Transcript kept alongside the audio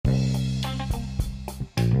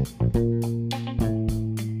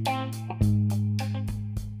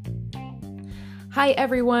Hi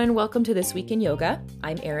everyone, welcome to This Week in Yoga.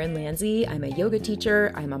 I'm Erin Lanzi, I'm a yoga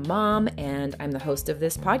teacher, I'm a mom, and I'm the host of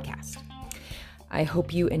this podcast. I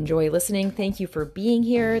hope you enjoy listening. Thank you for being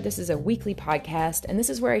here. This is a weekly podcast, and this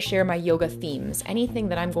is where I share my yoga themes, anything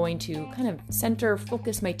that I'm going to kind of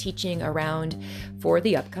focus my teaching around for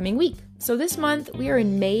the upcoming week. So this month, we are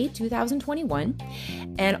in May 2021,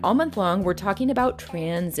 and all month long, we're talking about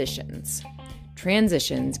transitions,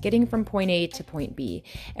 getting from point A to point B.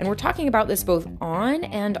 And we're talking about this both on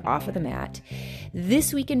and off of the mat.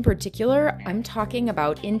 This week in particular, I'm talking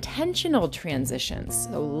about intentional transitions.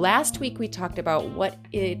 So last week we talked about what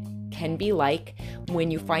it can be like when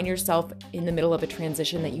you find yourself in the middle of a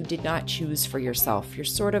transition that you did not choose for yourself. You're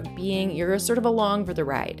sort of along for the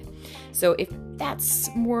ride. So if that's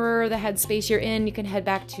more the headspace you're in, you can head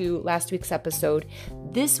back to last week's episode.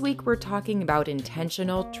 This week, we're talking about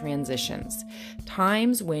intentional transitions,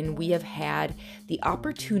 times when we have had the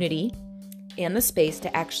opportunity and the space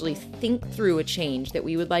to actually think through a change that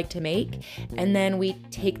we would like to make, and then we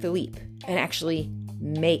take the leap and actually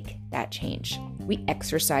make that change. We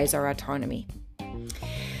exercise our autonomy.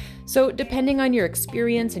 So depending on your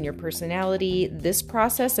experience and your personality, this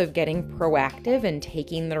process of getting proactive and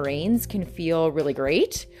taking the reins can feel really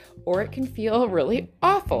great, or it can feel really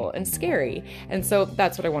awful and scary. And so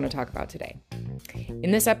that's what I want to talk about today.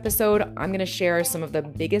 In this episode, I'm going to share some of the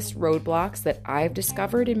biggest roadblocks that I've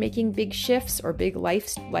discovered in making big shifts or big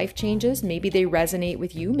life changes. Maybe they resonate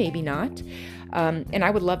with you, maybe not. And I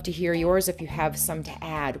would love to hear yours if you have some to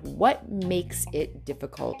add. What makes it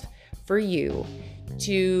difficult for you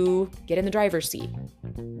to get in the driver's seat?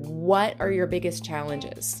 What are your biggest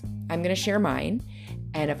challenges? I'm going to share mine.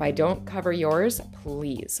 And if I don't cover yours,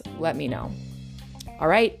 please let me know. All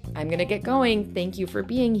right, I'm going to get going. Thank you for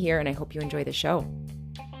being here, and I hope you enjoy the show.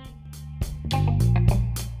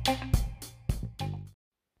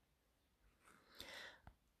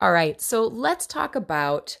 All right, so let's talk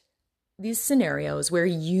about these scenarios where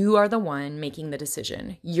you are the one making the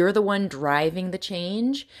decision. You're the one driving the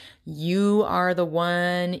change. You are the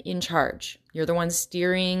one in charge. You're the one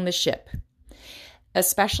steering the ship.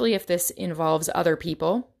 Especially if this involves other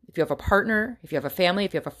people. If you have a partner, if you have a family,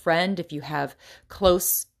 if you have a friend, if you have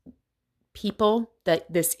close people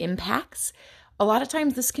that this impacts, a lot of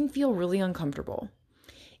times this can feel really uncomfortable.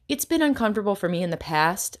 It's been uncomfortable for me in the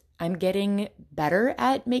past. I'm getting better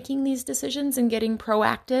at making these decisions and getting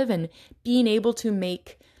proactive and being able to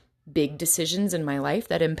make big decisions in my life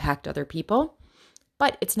that impact other people,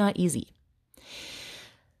 but it's not easy.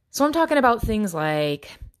 So I'm talking about things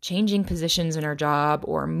like changing positions in our job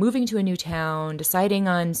or moving to a new town, deciding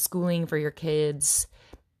on schooling for your kids,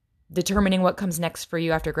 determining what comes next for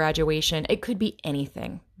you after graduation. It could be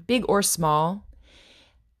anything, big or small.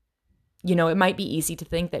 You know, it might be easy to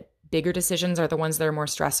think that bigger decisions are the ones that are more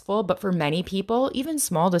stressful, but for many people, even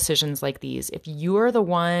small decisions like these, if you're the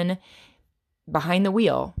one behind the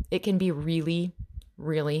wheel, it can be really,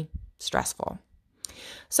 really stressful.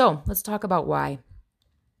 So let's talk about why.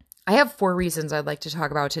 I have 4 reasons I'd like to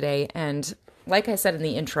talk about today. And like I said in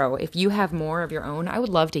the intro, if you have more of your own, I would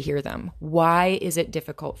love to hear them. Why is it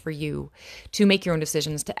difficult for you to make your own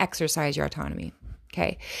decisions, to exercise your autonomy?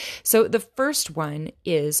 Okay. So the first one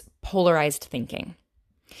is polarized thinking.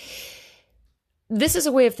 This is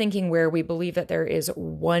a way of thinking where we believe that there is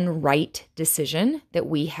one right decision that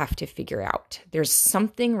we have to figure out. There's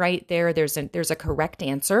something right there. There's a correct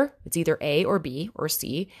answer. It's either A or B or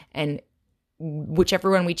C. And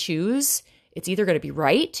whichever one we choose, it's either going to be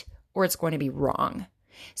right or it's going to be wrong.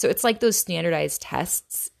 So it's like those standardized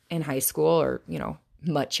tests in high school or,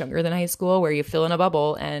 much younger than high school where you fill in a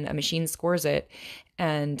bubble and a machine scores it.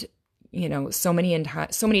 And, so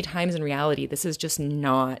many times in reality, this is just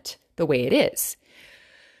not the way it is.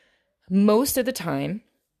 Most of the time,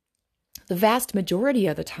 the vast majority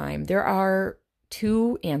of the time, there are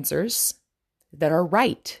 2 answers that are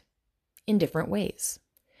right in different ways.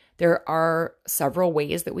 There are several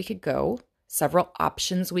ways that we could go, several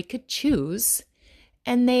options we could choose,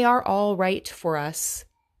 and they are all right for us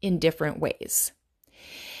in different ways.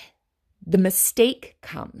 The mistake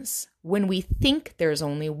comes when we think there's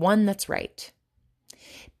only one that's right.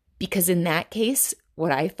 Because in that case,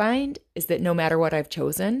 what I find is that no matter what I've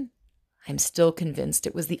chosen, I'm still convinced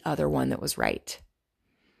it was the other one that was right.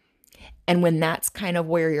 And when that's kind of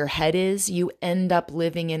where your head is, you end up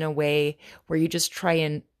living in a way where you just try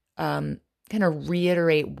and kind of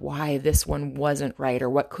reiterate why this one wasn't right or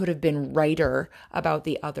what could have been righter about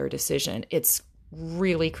the other decision. It's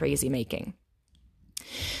really crazy making.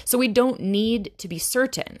 So we don't need to be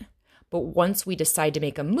certain, But once we decide to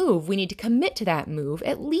make a move, we need to commit to that move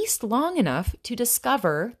at least long enough to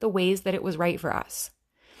discover the ways that it was right for us.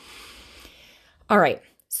 All right,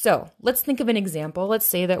 so let's think of an example. Let's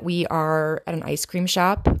say that we are at an ice cream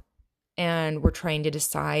shop and we're trying to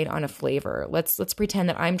decide on a flavor. Let's pretend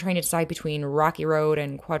that I'm trying to decide between Rocky Road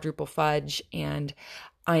and Quadruple Fudge, and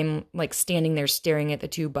I'm like standing there staring at the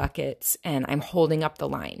two buckets and I'm holding up the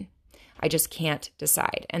line. I just can't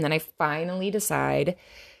decide. And then I finally decide,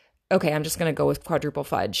 okay, I'm just going to go with Quadruple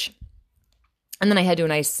Fudge. And then I head to a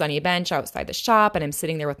nice sunny bench outside the shop and I'm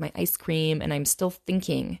sitting there with my ice cream and I'm still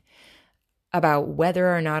thinking about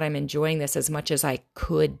whether or not I'm enjoying this as much as I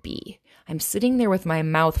could be. I'm sitting there with my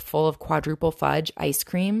mouth full of Quadruple Fudge ice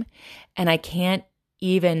cream and I can't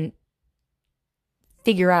even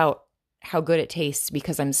figure out how good it tastes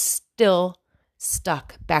because I'm still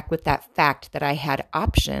stuck back with that fact that I had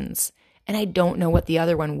options and I don't know what the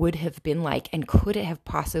other one would have been like and could it have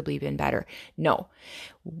possibly been better. No,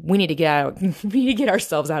 we need to get out. We need to get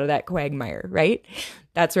ourselves out of that quagmire, right?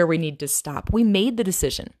 That's where we need to stop. We made the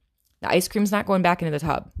decision. The ice cream's not going back into the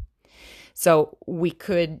tub. So we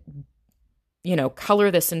could,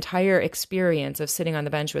 color this entire experience of sitting on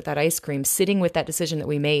the bench with that ice cream, sitting with that decision that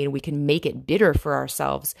we made. We can make it bitter for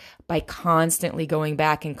ourselves by constantly going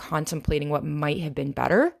back and contemplating what might have been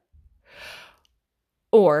better.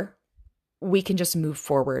 Or we can just move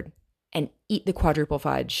forward and eat the Quadruple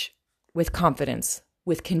Fudge with confidence,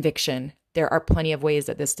 with conviction. There are plenty of ways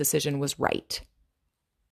that this decision was right.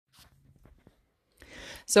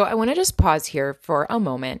 So I want to just pause here for a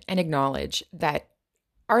moment and acknowledge that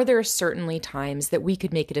are there certainly times that we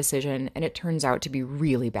could make a decision and it turns out to be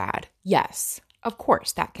really bad? Yes, of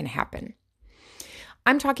course, that can happen.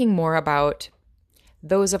 I'm talking more about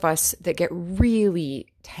those of us that get really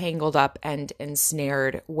tangled up and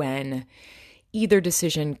ensnared when either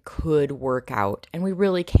decision could work out and we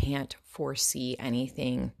really can't foresee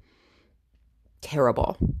anything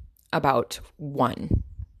terrible about one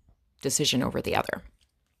decision over the other.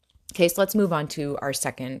 Okay, so let's move on to our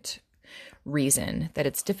second reason that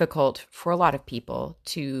it's difficult for a lot of people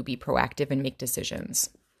to be proactive and make decisions.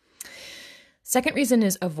 Second reason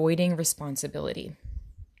is avoiding responsibility.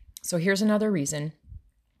 So here's another reason.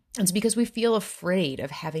 It's because we feel afraid of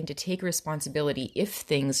having to take responsibility if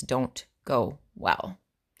things don't go well.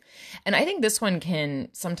 And I think this one can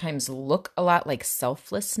sometimes look a lot like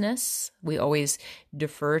selflessness. We always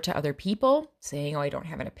defer to other people, saying, oh, I don't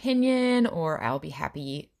have an opinion, or I'll be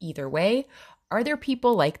happy either way. Are there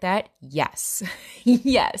people like that? Yes.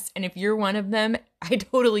 Yes. And if you're one of them, I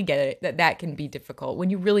totally get it that can be difficult when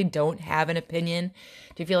you really don't have an opinion,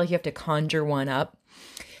 to feel like you have to conjure one up.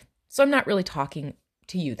 So I'm not really talking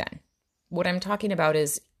to you then. What I'm talking about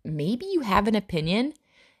is maybe you have an opinion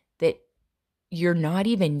that you're not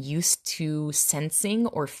even used to sensing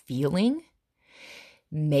or feeling.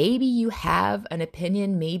 Maybe you have an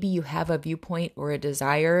opinion, maybe you have a viewpoint or a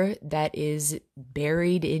desire that is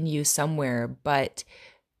buried in you somewhere, but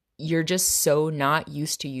you're just so not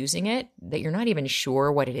used to using it that you're not even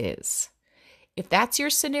sure what it is. If that's your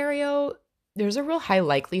scenario, there's a real high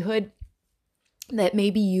likelihood that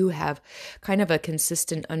maybe you have kind of a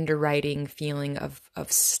consistent underwriting feeling of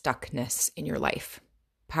stuckness in your life,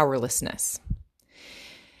 powerlessness.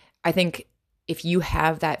 I think if you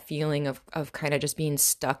have that feeling of kind of just being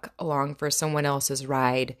stuck along for someone else's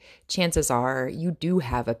ride, chances are you do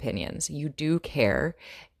have opinions, you do care,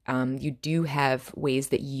 you do have ways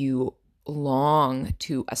that you long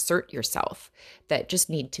to assert yourself that just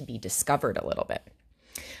need to be discovered a little bit.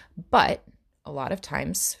 But a lot of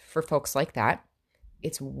times for folks like that,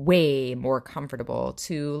 it's way more comfortable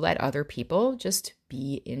to let other people just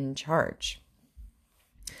be in charge.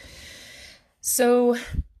 So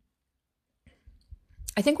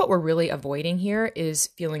I think what we're really avoiding here is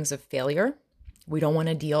feelings of failure. We don't want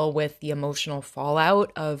to deal with the emotional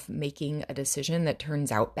fallout of making a decision that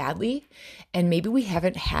turns out badly. And maybe we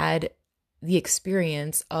haven't had the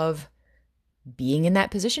experience of being in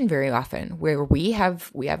that position very often, where we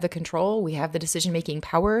have the control, we have the decision-making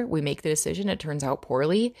power, we make the decision, it turns out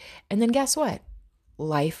poorly, and then guess what?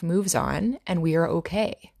 Life moves on and we are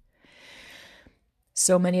okay.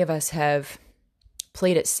 So many of us have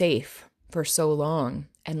played it safe for so long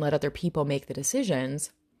and let other people make the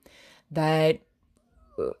decisions that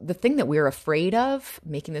the thing that we're afraid of,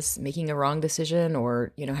 making a wrong decision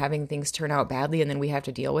or, having things turn out badly and then we have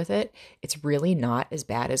to deal with it, it's really not as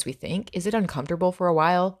bad as we think. Is it uncomfortable for a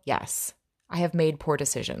while? Yes. I have made poor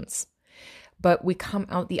decisions, but we come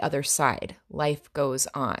out the other side. Life goes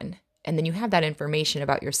on. And then you have that information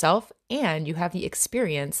about yourself and you have the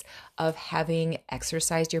experience of having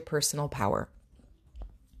exercised your personal power.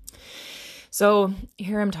 So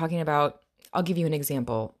here I'm talking about, I'll give you an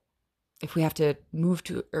example. If we have to move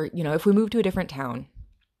to, or, if we move to a different town.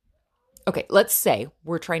 Okay, let's say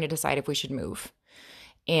we're trying to decide if we should move.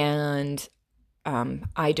 And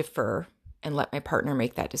I defer and let my partner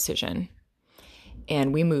make that decision.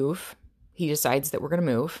 And we move. He decides that we're going to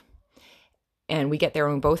move. And we get there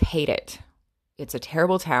and we both hate it. It's a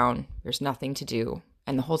terrible town. There's nothing to do.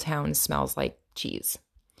 And the whole town smells like cheese.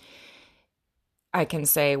 I can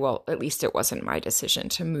say, well, at least it wasn't my decision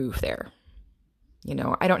to move there.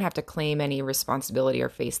 I don't have to claim any responsibility or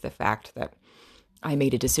face the fact that I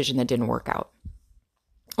made a decision that didn't work out.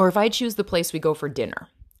 Or if I choose the place we go for dinner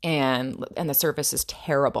and the service is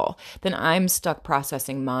terrible, then I'm stuck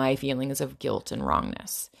processing my feelings of guilt and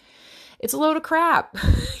wrongness. It's a load of crap.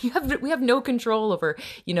 We have no control over,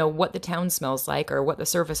 what the town smells like or what the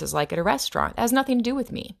service is like at a restaurant. It has nothing to do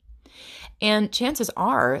with me. And chances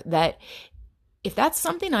are that if that's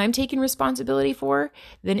something I'm taking responsibility for,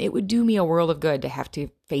 then it would do me a world of good to have to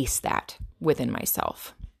face that within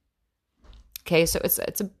myself. Okay, so it's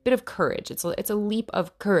a bit of courage. It's a leap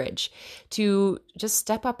of courage to just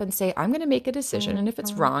step up and say, I'm going to make a decision, and if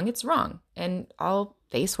it's wrong, it's wrong, and I'll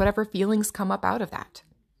face whatever feelings come up out of that.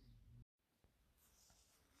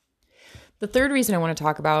 The third reason I want to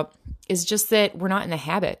talk about is just that we're not in the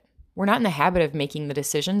habit. We're not in the habit of making the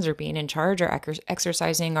decisions or being in charge or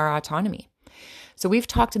exercising our autonomy. So we've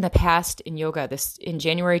talked in the past in yoga, in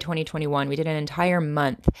January 2021, we did an entire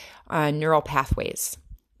month on neural pathways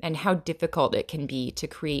and how difficult it can be to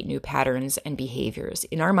create new patterns and behaviors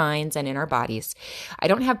in our minds and in our bodies. I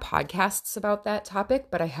don't have podcasts about that topic,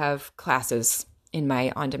 but I have classes in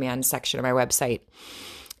my on-demand section of my website.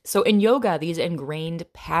 So in yoga, these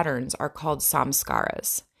ingrained patterns are called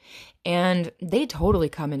samskaras. And they totally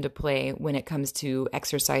come into play when it comes to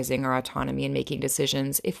exercising our autonomy and making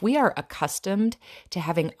decisions. If we are accustomed to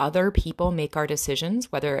having other people make our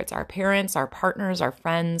decisions, whether it's our parents, our partners, our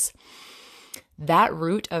friends, that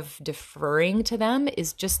route of deferring to them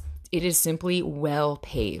it is simply well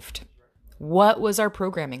paved. What was our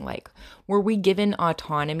programming like? Were we given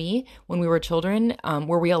autonomy when we were children?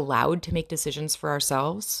 Were we allowed to make decisions for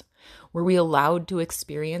ourselves? Were we allowed to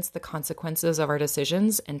experience the consequences of our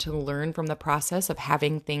decisions and to learn from the process of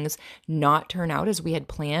having things not turn out as we had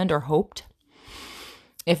planned or hoped?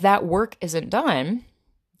 If that work isn't done,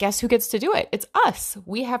 guess who gets to do it? It's us.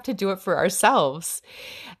 We have to do it for ourselves.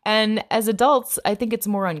 And as adults, I think it's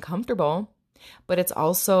more uncomfortable, but it's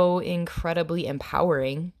also incredibly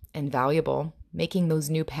empowering and valuable. Making those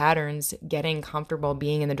new patterns, getting comfortable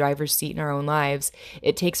being in the driver's seat in our own lives,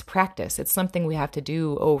 it takes practice. It's something we have to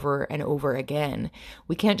do over and over again.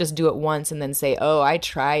 We can't just do it once and then say, oh, I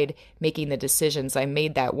tried making the decisions. I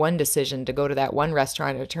made that one decision to go to that one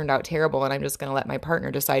restaurant. It turned out terrible, and I'm just going to let my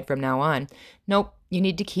partner decide from now on. Nope, you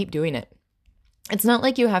need to keep doing it. It's not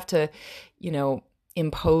like you have to,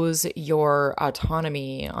 impose your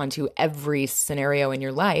autonomy onto every scenario in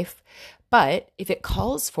your life. But if it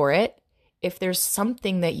calls for it, if there's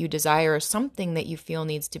something that you desire, or something that you feel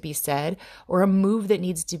needs to be said, or a move that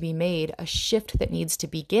needs to be made, a shift that needs to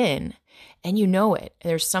begin, and you know it, and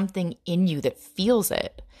there's something in you that feels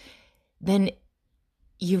it, then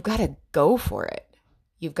you've got to go for it.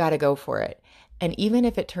 You've got to go for it. And even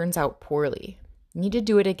if it turns out poorly, you need to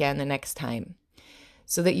do it again the next time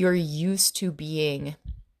so that you're used to being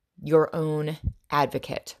your own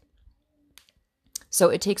advocate. So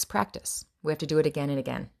it takes practice. We have to do it again and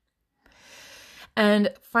again. And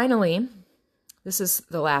finally, this is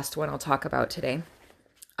the last one I'll talk about today.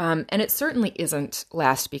 And it certainly isn't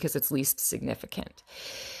last because it's least significant.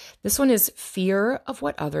 This one is fear of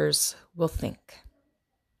what others will think.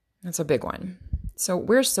 That's a big one. So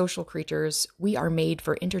we're social creatures. We are made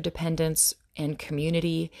for interdependence and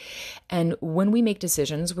community. And when we make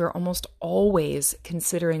decisions, we're almost always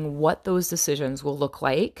considering what those decisions will look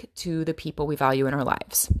like to the people we value in our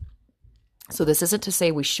lives. So this isn't to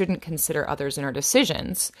say we shouldn't consider others in our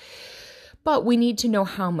decisions, but we need to know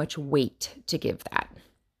how much weight to give that.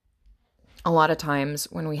 A lot of times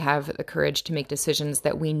when we have the courage to make decisions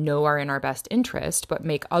that we know are in our best interest, but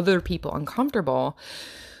make other people uncomfortable,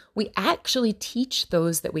 we actually teach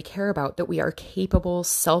those that we care about that we are capable,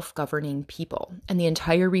 self-governing people, and the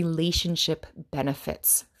entire relationship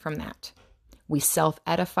benefits from that. We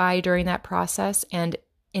self-edify during that process, and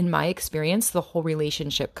in my experience, the whole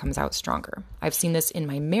relationship comes out stronger. I've seen this in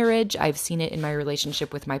my marriage. I've seen it in my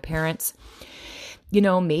relationship with my parents.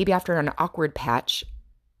 Maybe after an awkward patch,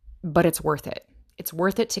 but it's worth it. It's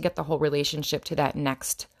worth it to get the whole relationship to that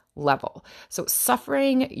next level. So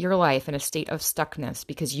suffering your life in a state of stuckness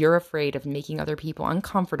because you're afraid of making other people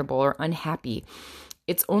uncomfortable or unhappy,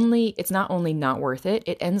 it's not only not worth it,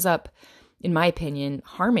 it ends up in my opinion,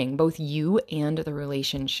 harming both you and the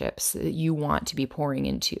relationships that you want to be pouring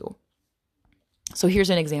into. So here's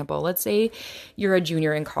an example. Let's say you're a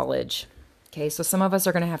junior in college. Okay, so some of us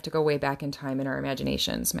are going to have to go way back in time in our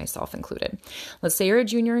imaginations, myself included. Let's say you're a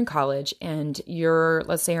junior in college and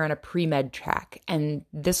let's say you're on a pre-med track, and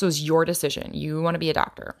this was your decision. You want to be a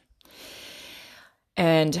doctor.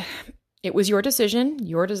 And it was your decision,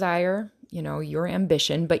 your desire, your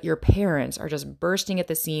ambition, but your parents are just bursting at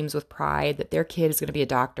the seams with pride that their kid is going to be a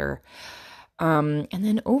doctor. And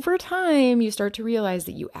then over time, you start to realize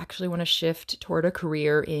that you actually want to shift toward a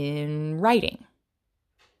career in writing.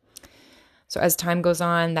 So as time goes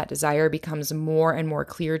on, that desire becomes more and more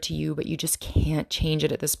clear to you, but you just can't change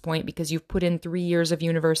it at this point because you've put in 3 years of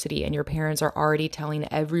university and your parents are already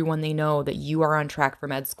telling everyone they know that you are on track for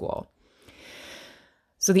med school.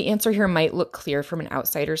 So the answer here might look clear from an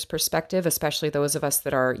outsider's perspective, especially those of us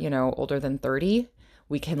that are, older than 30.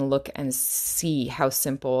 We can look and see how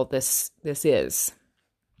simple this is.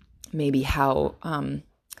 Maybe how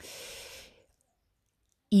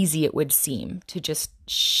easy it would seem to just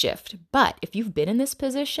shift. But if you've been in this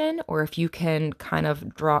position, or if you can kind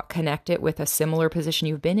of connect it with a similar position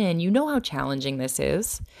you've been in, you know how challenging this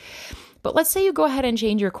is. But let's say you go ahead and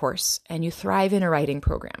change your course and you thrive in a writing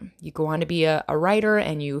program. You go on to be a writer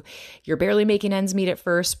and you're barely making ends meet at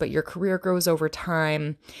first, but your career grows over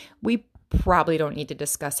time. We probably don't need to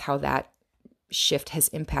discuss how that shift has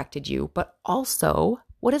impacted you, but also,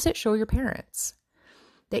 what does it show your parents?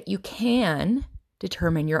 That you can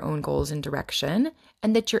determine your own goals and direction,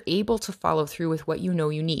 and that you're able to follow through with what you know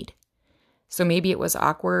you need. So maybe it was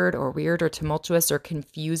awkward or weird or tumultuous or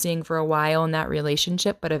confusing for a while in that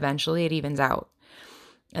relationship, but eventually it evens out.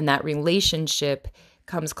 And that relationship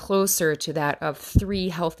comes closer to that of 3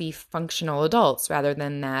 healthy, functional adults rather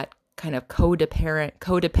than that kind of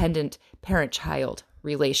codependent parent-child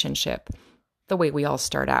relationship, the way we all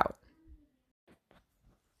start out.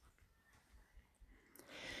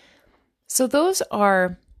 So those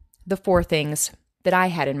are the 4 things that I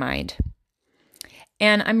had in mind.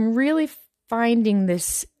 And I'm really finding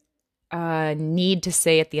this need to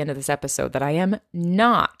say at the end of this episode that I am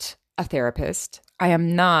not a therapist. I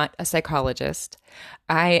am not a psychologist.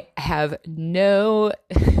 I have no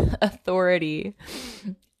authority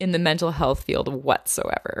in the mental health field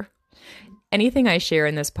whatsoever. Anything I share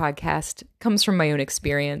in this podcast comes from my own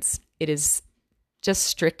experience. It is just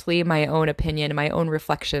strictly my own opinion, my own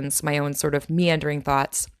reflections, my own sort of meandering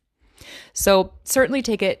thoughts. So certainly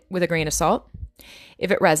take it with a grain of salt.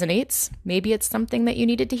 If it resonates, maybe it's something that you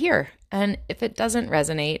needed to hear. And if it doesn't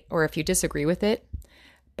resonate, or if you disagree with it,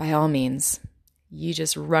 by all means, you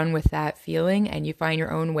just run with that feeling and you find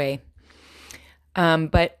your own way.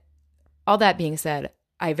 But all that being said,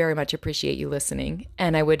 I very much appreciate you listening,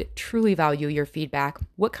 and I would truly value your feedback.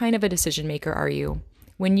 What kind of a decision maker are you?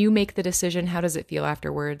 When you make the decision, how does it feel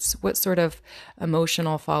afterwards? What sort of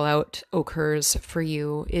emotional fallout occurs for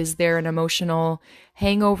you? Is there an emotional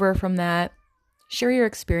hangover from that? Share your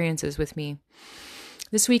experiences with me.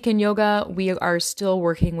 This week in yoga, we are still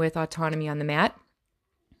working with autonomy on the mat,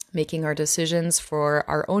 making our decisions for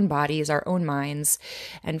our own bodies, our own minds,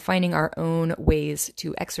 and finding our own ways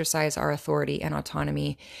to exercise our authority and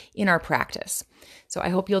autonomy in our practice. So I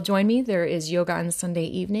hope you'll join me. There is yoga on Sunday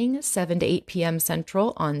evening, 7 to 8 p.m.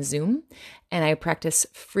 Central on Zoom. And I practice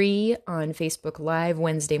free on Facebook Live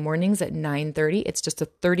Wednesday mornings at 9:30. It's just a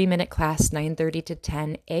 30-minute class, 9:30 to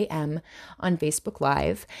 10 a.m. on Facebook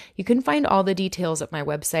Live. You can find all the details at my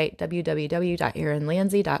website,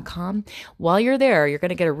 www.erinlandsey.com. While you're there, you're going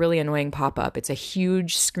to get a really annoying pop-up. It's a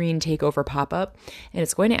huge screen takeover pop-up, and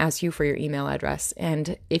it's going to ask you for your email address.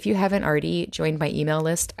 And if you haven't already joined my email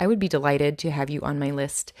list, I would be delighted to have you on my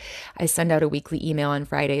list. I send out a weekly email on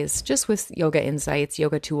Fridays just with yoga insights,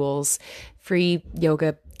 yoga tools, free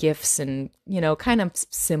yoga gifts, and, kind of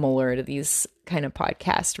similar to these kind of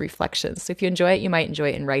podcast reflections. So if you enjoy it, you might enjoy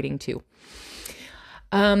it in writing too.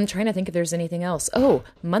 Trying to think if there's anything else. Oh,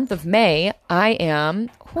 month of May,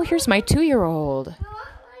 here's my 2-year-old.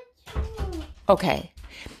 Okay.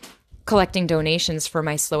 Collecting donations for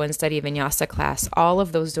my Slow and Steady Vinyasa class. All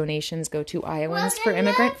of those donations go to Iowans for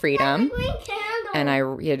Immigrant Freedom. And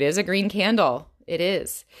it is a green candle. It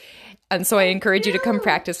is. And so I encourage you to come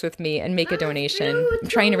practice with me and make a donation. I'm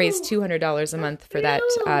trying to raise $200 a month for that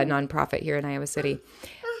nonprofit here in Iowa City.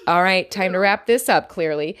 All right, time to wrap this up,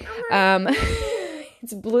 clearly.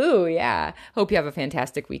 It's blue, yeah. Hope you have a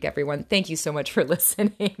fantastic week, everyone. Thank you so much for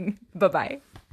listening. Bye-bye.